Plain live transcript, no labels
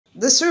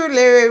The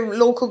Surulere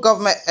local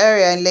government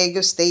area in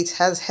Lagos State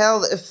has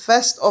held a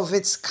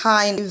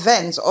first-of-its-kind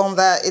event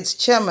under its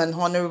chairman,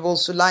 Honorable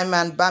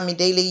Sulaiman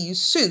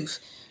Yusuf,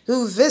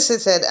 who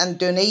visited and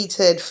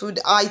donated food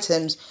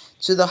items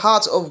to the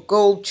Heart of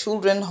Gold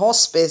Children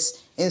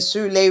Hospice in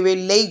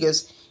Surulere,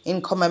 Lagos,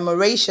 in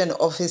commemoration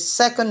of his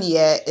second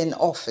year in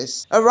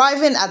office.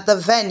 Arriving at the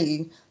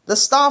venue, the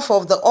staff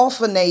of the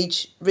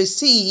orphanage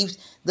received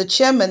the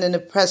chairman in a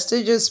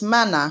prestigious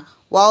manner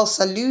while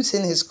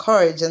saluting his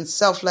courage and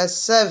selfless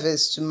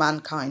service to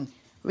mankind.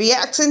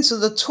 Reacting to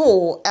the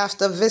tour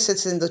after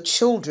visiting the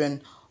children,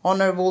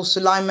 Honorable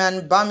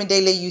Sulaiman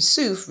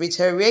Yusuf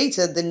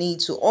reiterated the need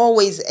to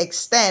always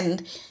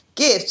extend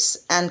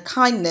gifts and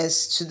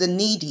kindness to the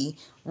needy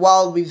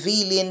while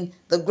revealing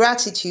the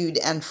gratitude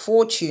and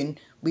fortune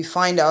we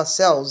find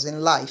ourselves in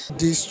life.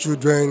 These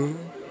children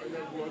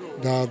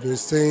that have been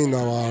staying in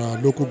our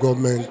local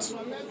government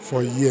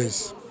for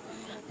years,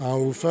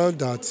 and we felt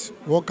that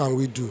what can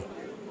we do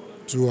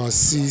to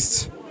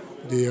assist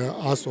the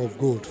House of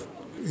Gold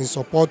in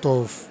support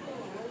of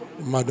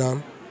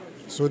Madam,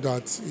 so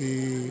that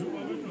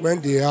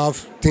when they have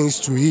things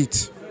to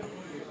eat,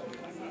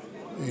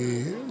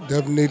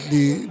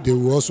 definitely they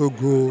will also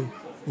grow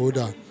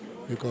older,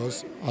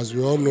 because as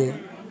we all know,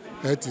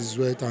 health is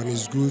wealth and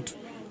it's good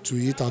to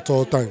eat at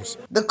all times.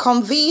 The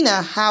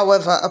convener,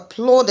 however,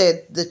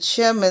 applauded the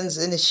chairman's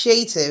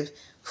initiative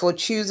for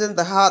choosing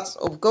the Heart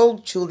of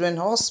Gold Children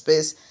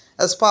Hospice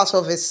as part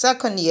of his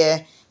second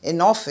year in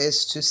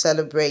office to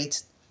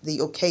celebrate the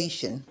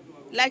occasion.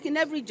 Like in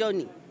every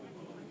journey,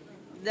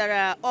 there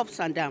are ups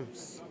and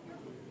downs,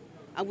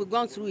 and we've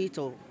gone through it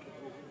all.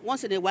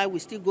 Once in a while, we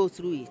still go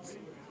through it,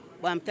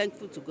 but I'm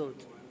thankful to God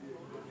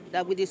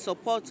that with the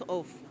support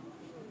of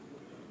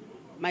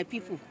my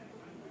people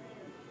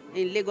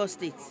in Lagos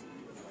State,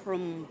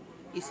 from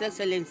His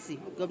Excellency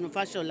Governor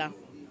Fashola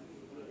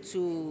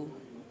to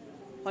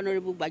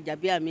Honorable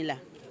Gbenga,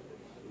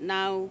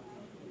 now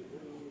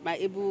my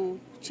able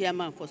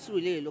chairman for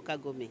Surulere local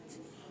government.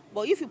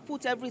 But if you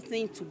put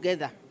everything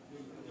together,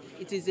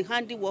 it is the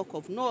handiwork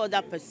of no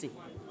other person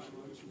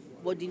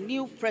but the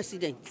new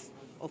president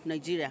of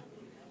Nigeria,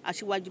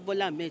 Asiwaju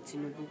Bola Ahmed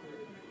Tinubu.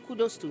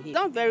 Kudos to him. He's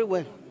done very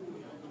well.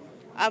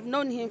 I've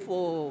known him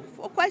for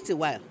quite a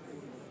while.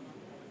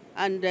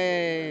 And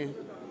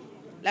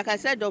like I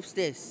said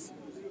upstairs,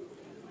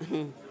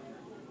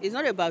 it's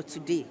not about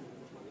today.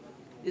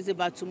 It's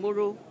about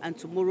tomorrow and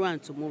tomorrow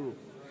and tomorrow.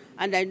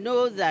 And I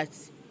know that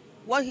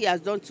what he has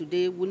done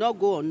today will not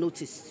go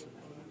unnoticed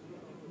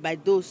by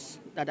those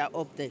that are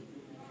up there,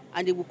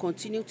 and he will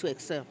continue to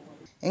excel.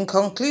 In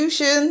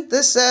conclusion,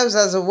 this serves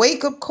as a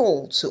wake-up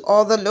call to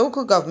other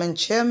local government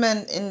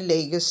chairmen in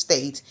Lagos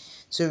State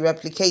to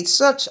replicate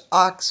such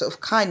acts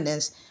of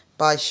kindness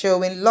by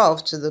showing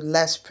love to the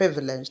less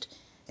privileged.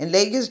 In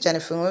Lagos,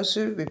 Jennifer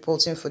Osu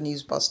reporting for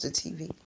Newsbuster TV.